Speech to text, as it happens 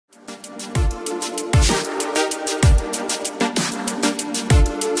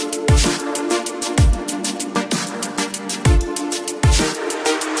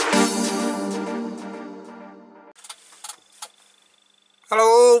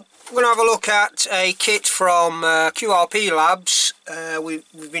So we're going to have a look at a kit from QRP Labs.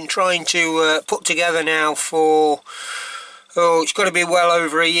 We've been trying to put together now for, it's got to be well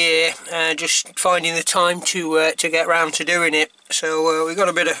over a year, just finding the time to get round to doing it. So we've got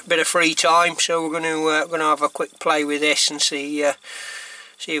a bit of free time, so we're going to have a quick play with this and see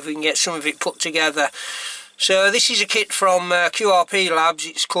if we can get some of it put together. So this is a kit from QRP Labs.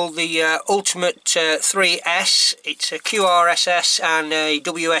 It's called the Ultimate3S. It's a QRSS and a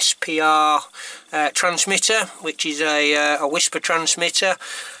WSPR transmitter, which is a whisper transmitter.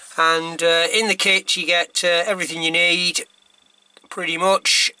 And in the kit you get everything you need, pretty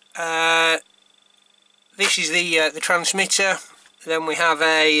much. This is the transmitter. Then we have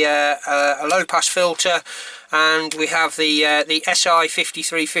a low pass filter, and we have the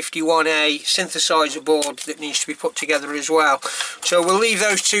SI5351A synthesizer board that needs to be put together as well. So we'll leave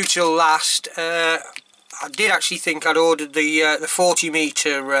those two till last. I did actually think I'd ordered the 40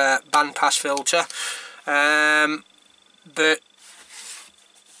 meter bandpass filter, but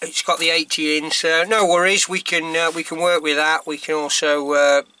it's got the 80 in, so no worries. We can work with that. We can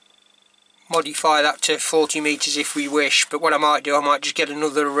also modify that to 40 meters if we wish. But what I might do, I might just get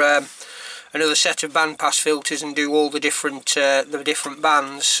another set of bandpass filters and do all the different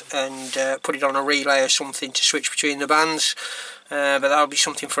bands and put it on a relay or something to switch between the bands. But that'll be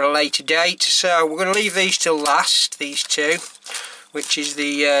something for a later date. So we're going to leave these till last, these two, which is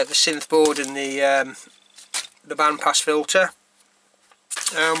the synth board and the bandpass filter.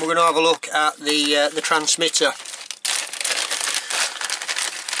 And we're going to have a look at the transmitter.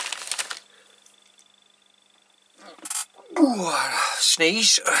 Ooh,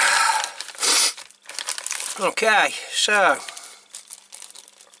 sneeze. Okay, so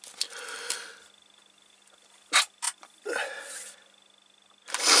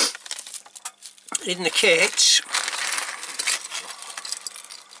in the kit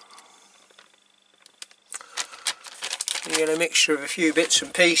we get a mixture of a few bits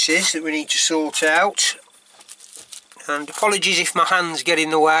and pieces that we need to sort out. And apologies if my hands get in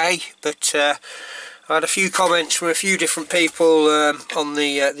the way, but I had a few comments from a few different people on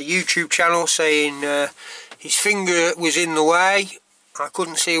the YouTube channel saying his finger was in the way. I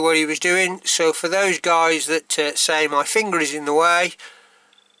couldn't see what he was doing. So for those guys that say my finger is in the way,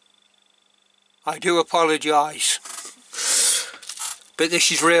 I do apologise. But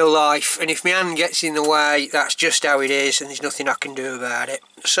this is real life, and if my hand gets in the way, that's just how it is, and there's nothing I can do about it.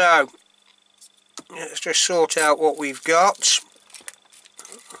 So let's just sort out what we've got.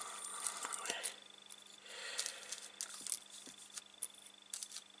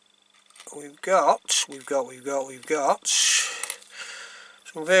 We've got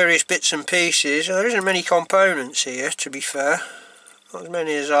some various bits and pieces. There isn't many components here, to be fair. Not as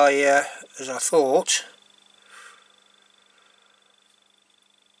many as I thought.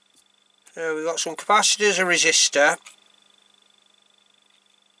 So we've got some capacitors, a resistor,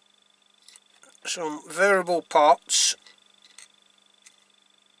 some variable pots,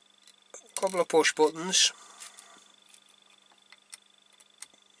 a couple of push buttons,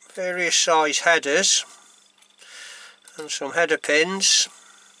 various size headers and some header pins,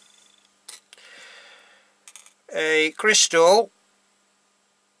 a crystal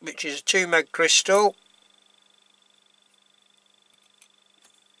which is a 2 meg crystal,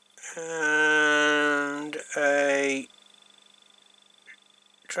 and a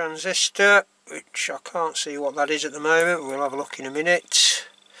transistor which I can't see what that is at the moment. We'll have a look in a minute.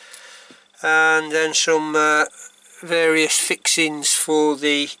 And then some various fixings for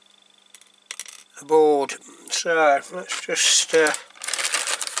the board. So let's just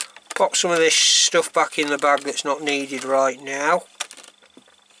pop some of this stuff back in the bag that's not needed right now.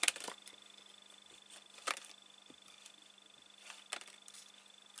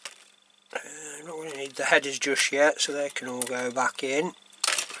 I'm not going to need the headers just yet, so they can all go back in.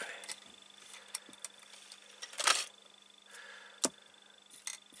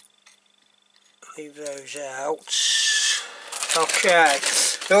 Leave those out. Okay,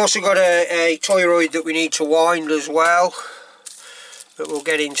 we've also got a toroid that we need to wind as well, but we'll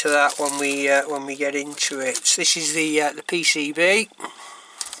get into that when we get into it. So this is the PCB.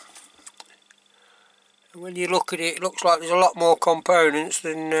 And when you look at it, it looks like there's a lot more components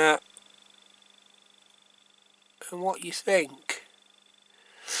than what you think.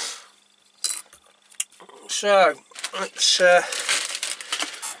 So let's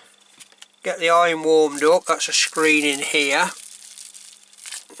get the iron warmed up. That's a screen in here.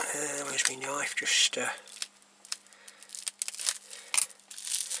 Where's my knife? Just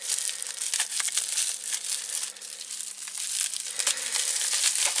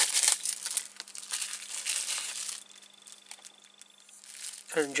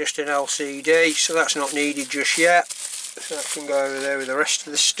and just an LCD, so that's not needed just yet, so that can go over there with the rest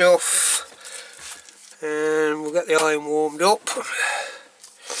of the stuff. And we'll get the iron warmed up.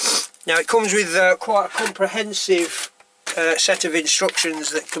 Now it comes with quite a comprehensive set of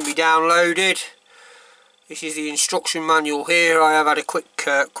instructions that can be downloaded. This is the instruction manual here. I have had a quick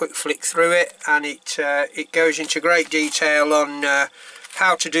flick through it, and it goes into great detail on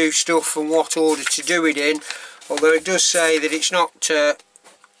how to do stuff and what order to do it in, although it does say that it's not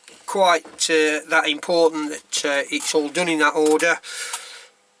quite that important that it's all done in that order,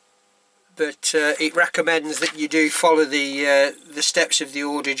 but it recommends that you do follow the steps of the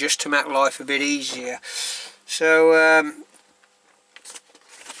order just to make life a bit easier. So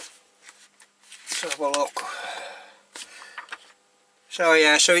let's have a look. So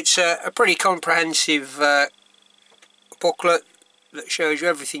yeah, so it's a pretty comprehensive booklet that shows you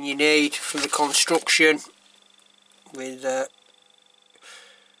everything you need for the construction, with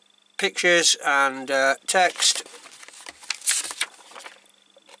pictures and text.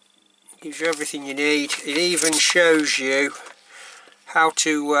 Gives you everything you need. It even shows you how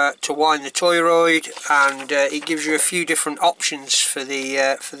to wind the toroid, and it gives you a few different options for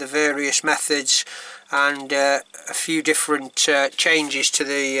the various methods, and a few different changes to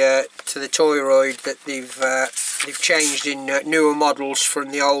the toroid that they've changed in newer models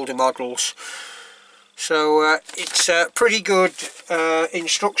from the older models. So it's pretty good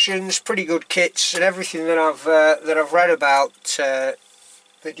instructions, pretty good kits, and everything that I've read about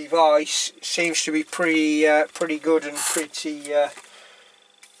the device seems to be pretty good and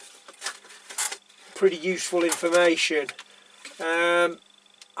pretty useful information. I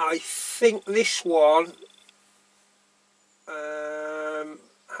think this one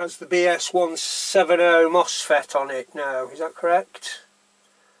has the BS170 MOSFET on it now. Is that correct?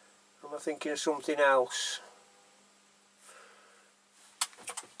 Am I thinking of something else?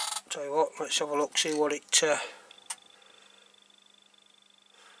 Tell you what, let's have a look, see what it see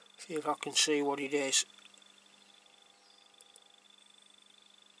if I can see what it is.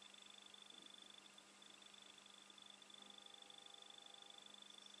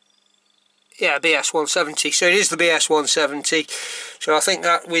 Yeah, BS170. So it is the BS170. So I think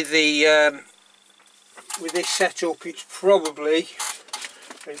that with the with this setup, it's probably,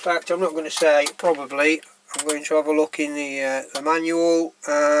 in fact, I'm not going to say probably. I'm going to have a look in the manual,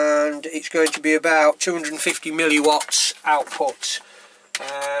 and it's going to be about 250 milliwatts output,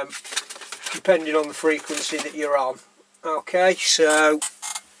 depending on the frequency that you're on. Okay, so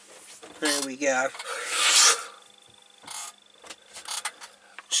there we go.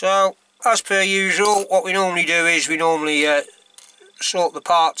 So as per usual, what we normally do is we normally sort the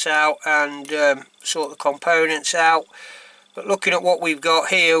parts out and sort the components out. But looking at what we've got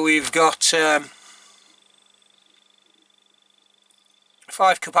here, we've got 5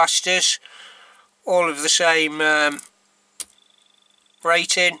 capacitors, all of the same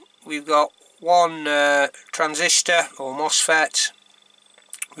rating. We've got 1 transistor or MOSFET.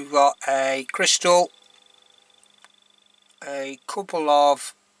 We've got a crystal, a couple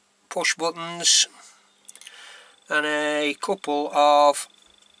of push buttons, and a couple of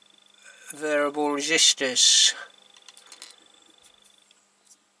variable resistors,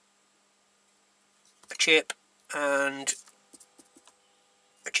 a chip and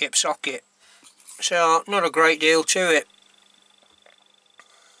a chip socket. So not a great deal to it.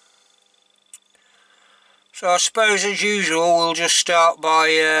 So I suppose as usual we'll just start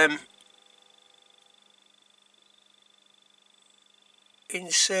by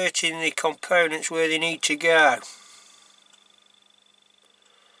inserting the components where they need to go.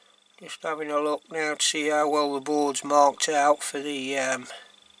 Just having a look now to see how well the board's marked out for the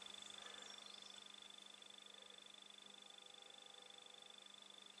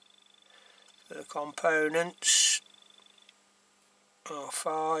components.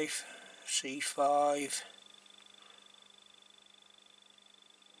 R5, C5,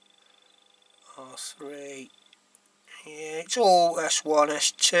 R3. Yeah, it's all S1,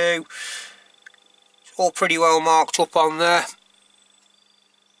 S2. It's all pretty well marked up on there.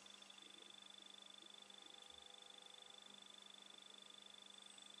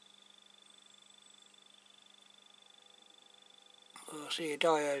 I see a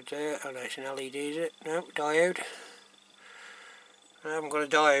diode there. Oh no, it's an LED, is it? No, diode. I haven't got a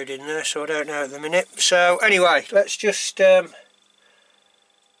diode in there, so I don't know at the minute. So anyway, let's just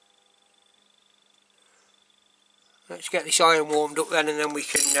let's get this iron warmed up then, and then we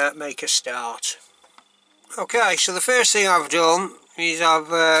can make a start. Okay, so the first thing I've done is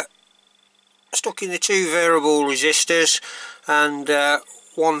I've stuck in the 2 variable resistors, and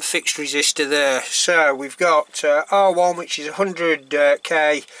one fixed resistor there. So we've got R1, which is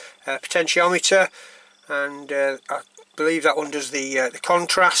 100k potentiometer, and I believe that one does the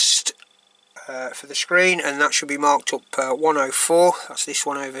contrast for the screen, and that should be marked up 104. That's this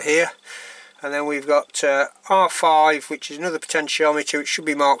one over here. And then we've got R5, which is another potentiometer, which should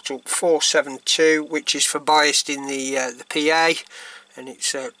be marked up 472, which is for biased in the PA, and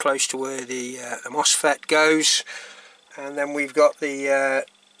it's close to where the MOSFET goes. And then we've got the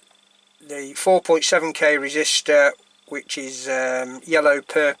 4.7k resistor, which is yellow,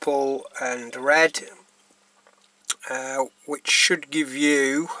 purple and red, which should give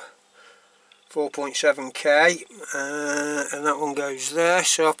you 4.7k, and that one goes there.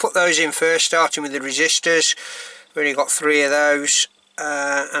 So I'll put those in first, starting with the resistors. We've only got 3 of those,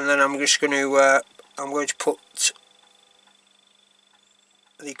 and then I'm just going to put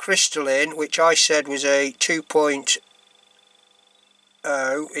the crystal in, which I said was a 2.0.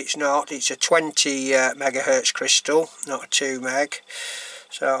 It's not, it's a 20 megahertz crystal, not a 2 meg.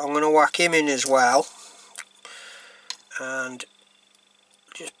 So I'm going to whack him in as well, and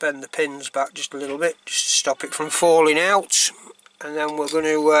just bend the pins back just a little bit, just to stop it from falling out, and then we're going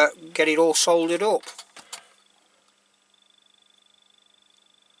to get it all soldered up.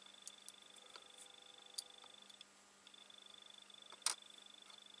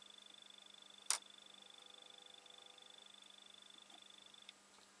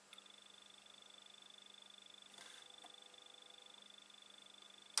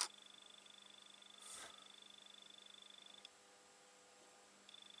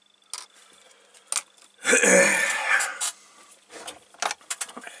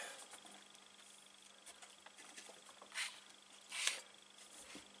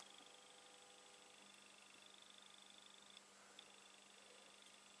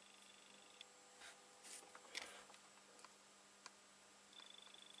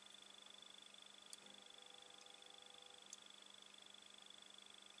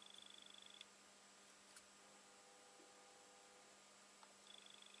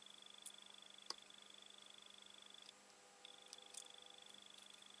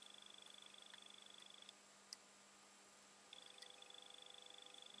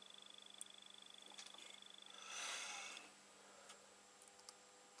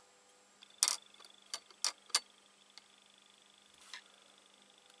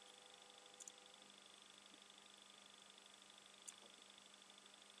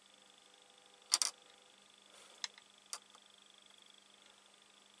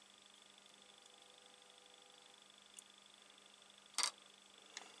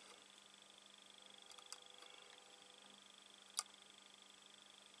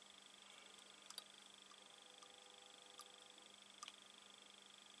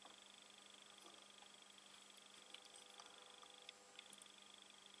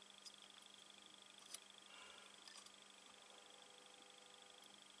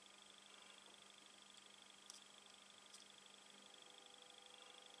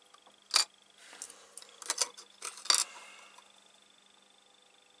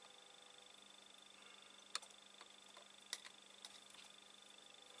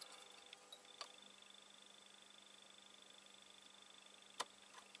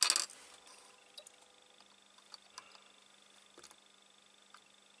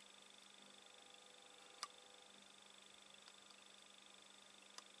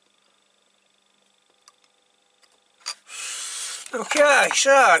 Okay,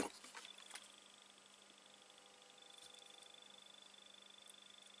 so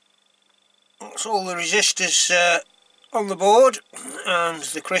that's all the resistors on the board and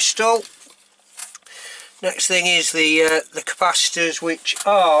the crystal. Next thing is the capacitors, which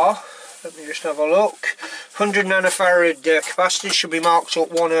are, let me just have a look, 100 nanofarad capacitors, should be marked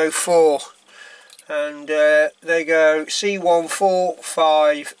up 104, and they go C1, 4,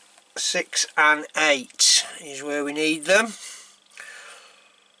 5, 6 and 8 is where we need them.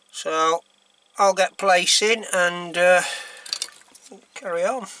 So I'll get placing and carry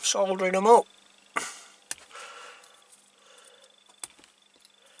on soldering them up.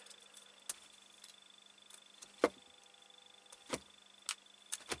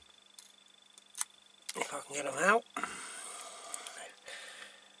 If I can get them out.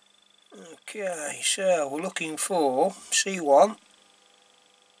 Okay, so we're looking for C1.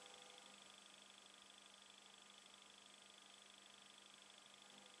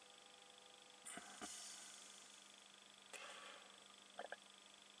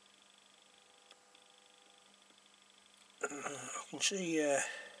 I can see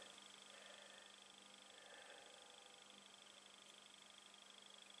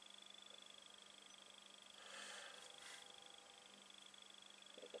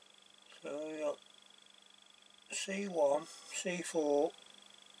we got C1, C4,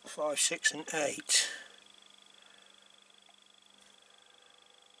 5, 6 and 8.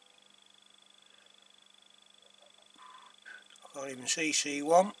 I can't even see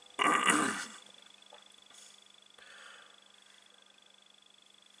C1.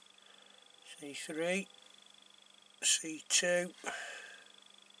 C3, C2,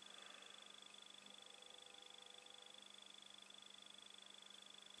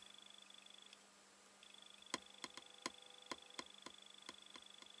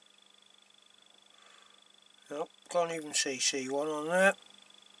 nope, can't even see C1 on there.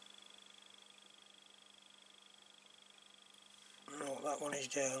 No, that one is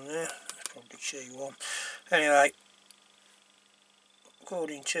down there, that's probably C1. Anyway,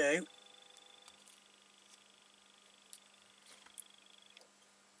 according to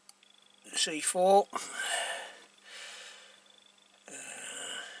C4,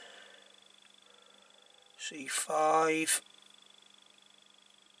 C5,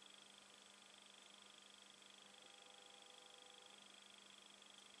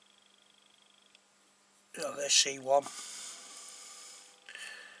 oh, there's C1.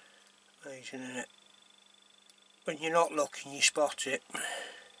 Amazing, isn't it? When you're not looking, you spot it.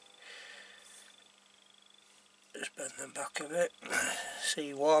 Just bend them back a bit.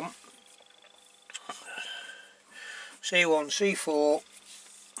 C1, C1, C4,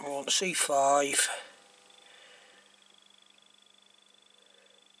 I want C5,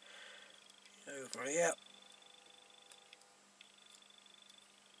 over here,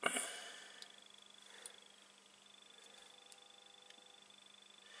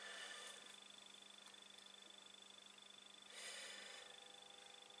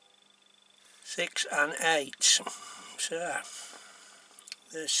 six and 8, so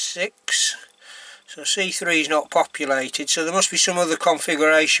there's 6. So C3 is not populated, so there must be some other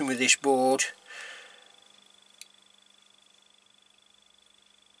configuration with this board.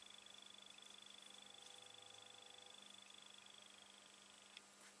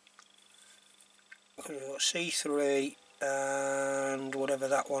 We've got C3 and whatever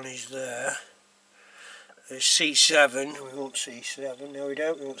that one is there. There's C7, we want C7, no we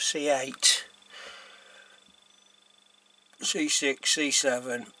don't, we want C8, C6,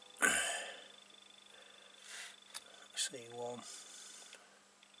 C7, C1,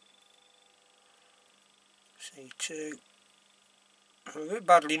 C2. I'm a bit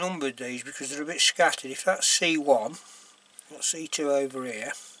badly numbered these because they're a bit scattered. If that's C1, I've got C2 over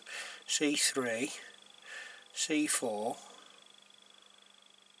here, C3, C4,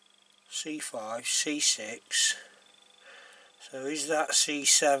 C5, C6. So is that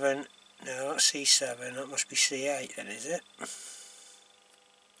C7? No, that's C7, that must be C8 then, is it?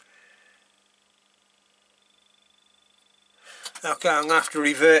 Okay, I'm going to have to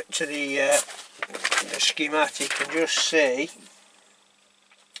revert to the schematic and just see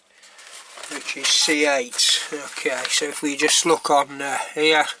which is C8. Okay, so if we just look on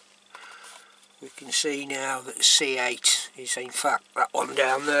here, we can see now that C8 is in fact that one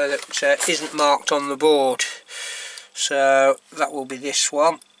down there that isn't marked on the board. So that will be this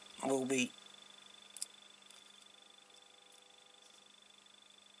one, will be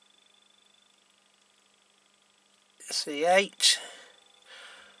C8.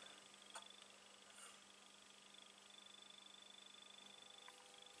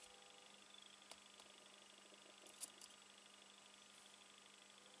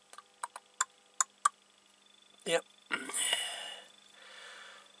 Yep.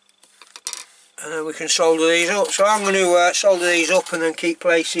 And then we can solder these up. So I'm going to solder these up and then keep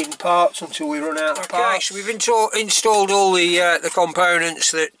placing parts until we run out of parts. So we've installed all the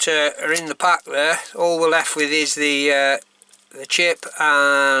components that are in the pack there. All we're left with is the chip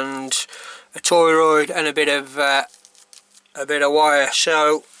and a toroid and a bit of wire.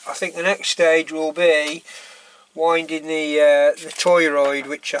 So I think the next stage will be winding the toroid,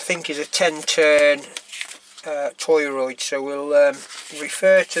 which I think is a 10-turn toroid. So we'll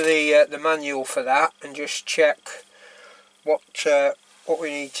refer to the manual for that and just check what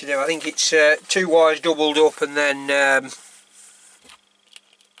we need to do. I think it's 2 wires doubled up and then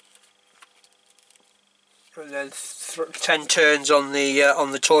 10 turns on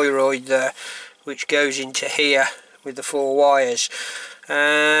the toroid there, which goes into here with the 4 wires.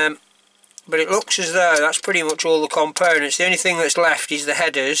 But it looks as though that's pretty much all the components. The only thing that's left is the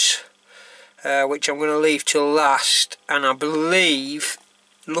headers, which I'm going to leave till last. And I believe,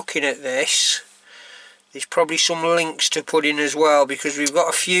 looking at this, there's probably some links to put in as well, because we've got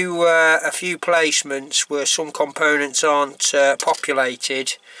a few placements where some components aren't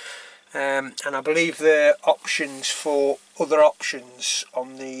populated, and I believe the options for other options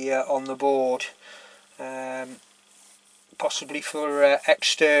on the board, possibly for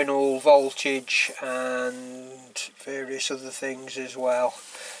external voltage and various other things as well.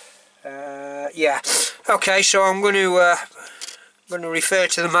 Yeah, okay, so I'm going to refer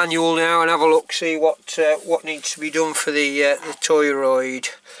to the manual now and have a look, see what needs to be done for the toroid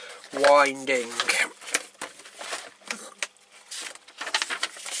winding.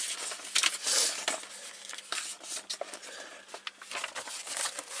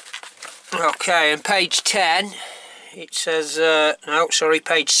 Okay, and page 10 it says, no sorry,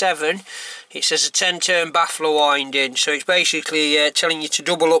 page 7 it says a 10-turn baffler winding. So it's basically telling you to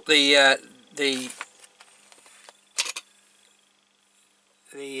double up the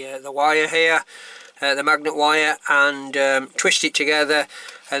wire here, the magnet wire, and twist it together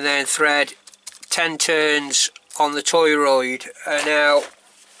and then thread 10 turns on the toroid. Now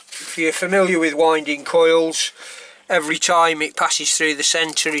if you're familiar with winding coils, every time it passes through the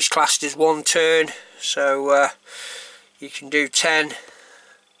centre is classed as 1 turn, so you can do 10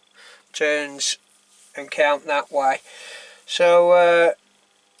 turns and count that way. So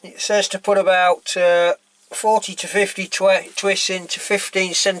it says to put about 40 to 50 twists into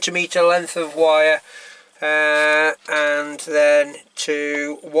 15 centimetre length of wire, and then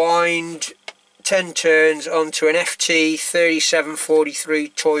to wind 10 turns onto an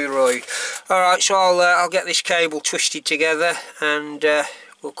FT3743 toroid. Alright, so I'll get this cable twisted together and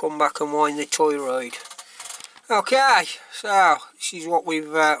we'll come back and wind the toroid. Okay, so this is what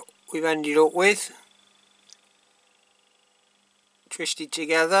we've ended up with, twisted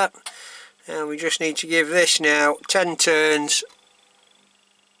together, and we just need to give this now 10 turns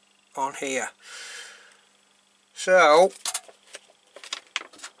on here. So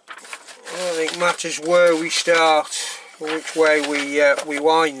I don't think it matters where we start or which way we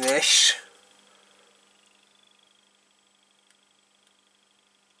wind this.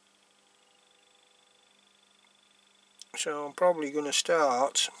 So I'm probably going to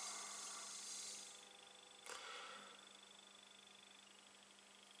start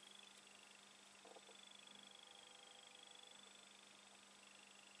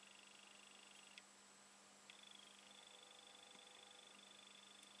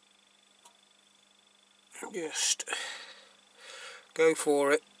just go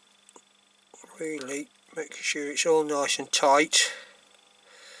for it, really making sure it's all nice and tight.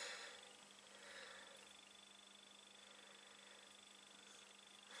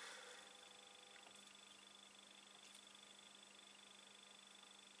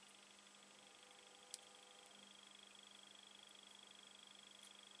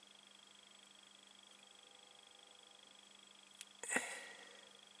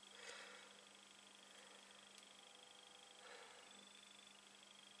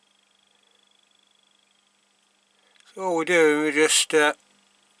 So all we're doing, we're just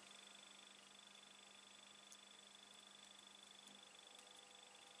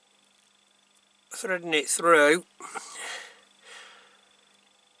threading it through,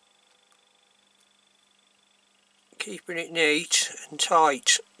 keeping it neat and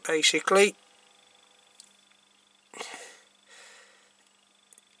tight basically.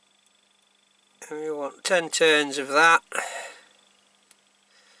 And we want 10 turns of that.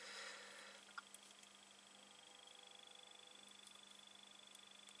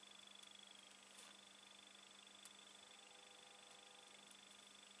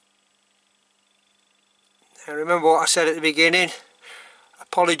 Now remember what I said at the beginning,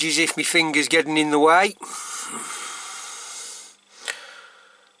 apologies if my finger's getting in the way.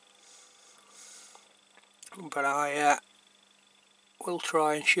 But I will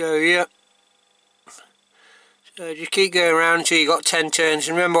try and show you. So just keep going around until you've got 10 turns,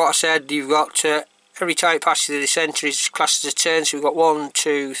 and remember what I said, you've got every time it passes through the centre is classed as a turn, so we've got 1,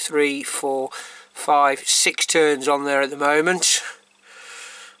 2, 3, 4, 5, 6 turns on there at the moment.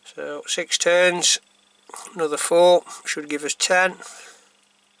 So 6 turns, another 4 should give us 10.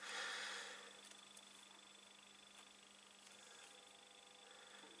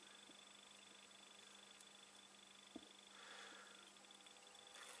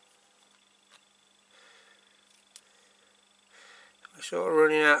 We're sort of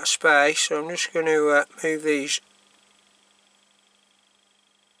running out of space, so I'm just going to move these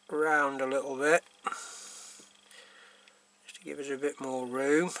around a little bit just to give us a bit more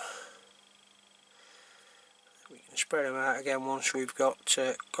room. We can spread them out again once we've got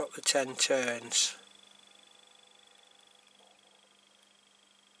the 10 turns.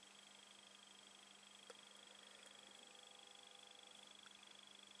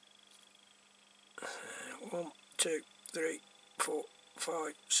 One, 2, 3, 4,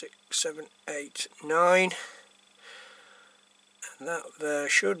 5, 6, 7, 8, 9. that there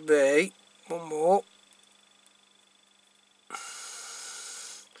should be one more.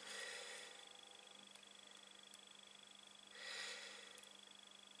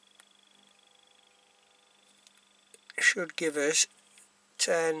 Should give us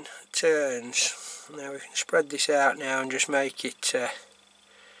 10 turns. Now we can spread this out now and just make it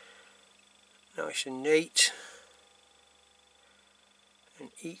nice and neat and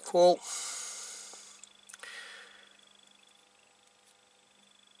equal.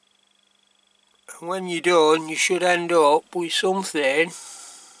 And when you're done, you should end up with something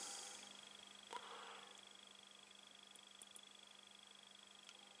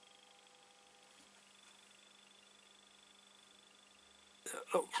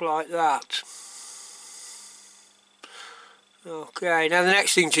looks like that. Okay, now the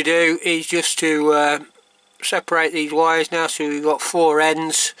next thing to do is just to separate these wires now. So we've got 4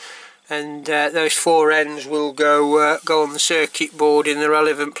 ends, and those 4 ends will go on the circuit board in the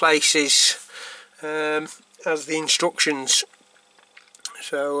relevant places as the instructions.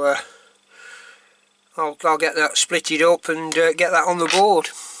 So I'll get that splitted up and get that on the board.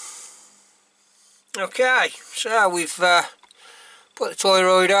 Okay, so we've put the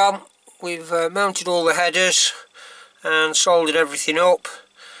toroid on, we've mounted all the headers and soldered everything up.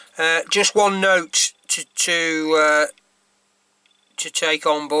 Just one note to take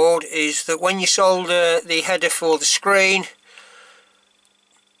on board is that when you solder the header for the screen,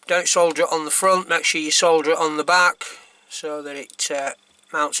 don't solder it on the front, make sure you solder it on the back so that it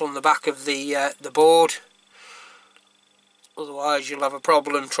mounts on the back of the board. Otherwise you'll have a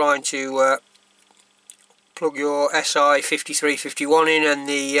problem trying to plug your SI 5351 in and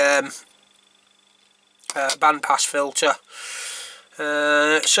the bandpass filter.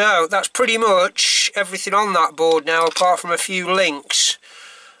 So that's pretty much everything on that board now, apart from a few links,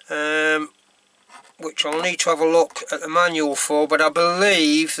 which I'll need to have a look at the manual for, but I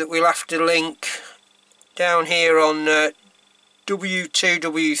believe that we'll have to link down here on W2,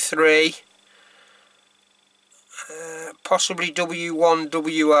 W3, possibly W1,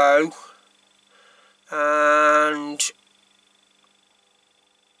 WO, and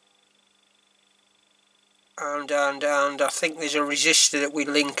I think there's a resistor that we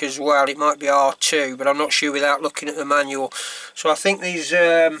link as well. It might be R2, but I'm not sure without looking at the manual. So I think these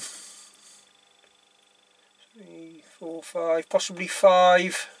 3, 4, 5, possibly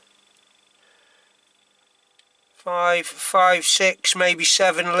 5, 6, maybe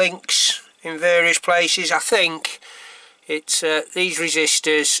 7 links in various places. I think it's these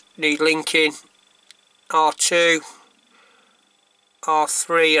resistors need linking. R2,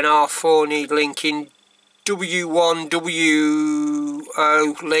 R3 and R4 need linking. W1,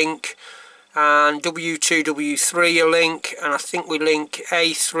 WO link, and W2, W3 a link, and I think we link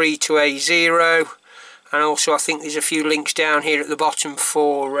A3 to A0, and also I think there's a few links down here at the bottom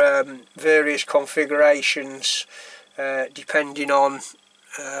for various configurations depending on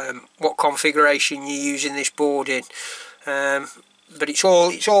what configuration you're using this board in. But it's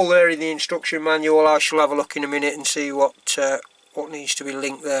all there in the instruction manual. I shall have a look in a minute and see what needs to be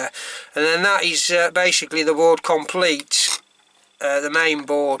linked there, and then that is basically the board complete. The main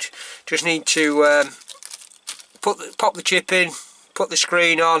board. Just need to pop the chip in, put the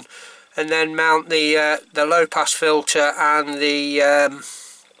screen on, and then mount the low pass filter and the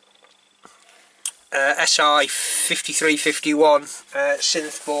SI 5351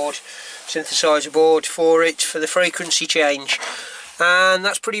 synthesizer board for the frequency change, and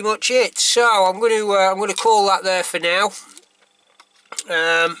that's pretty much it. So I'm going to call that there for now.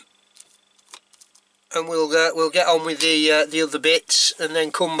 And we'll get on with the other bits, and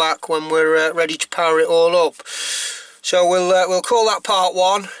then come back when we're ready to power it all up. So we'll call that part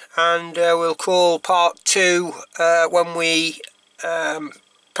 1, and we'll call part 2 when we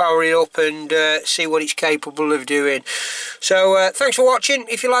power it up and see what it's capable of doing. So thanks for watching.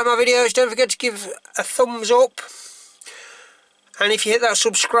 If you like my videos, don't forget to give a thumbs up, and if you hit that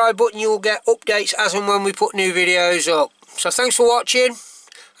subscribe button, you'll get updates as and when we put new videos up. So thanks for watching,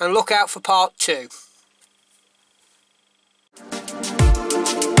 and look out for part 2.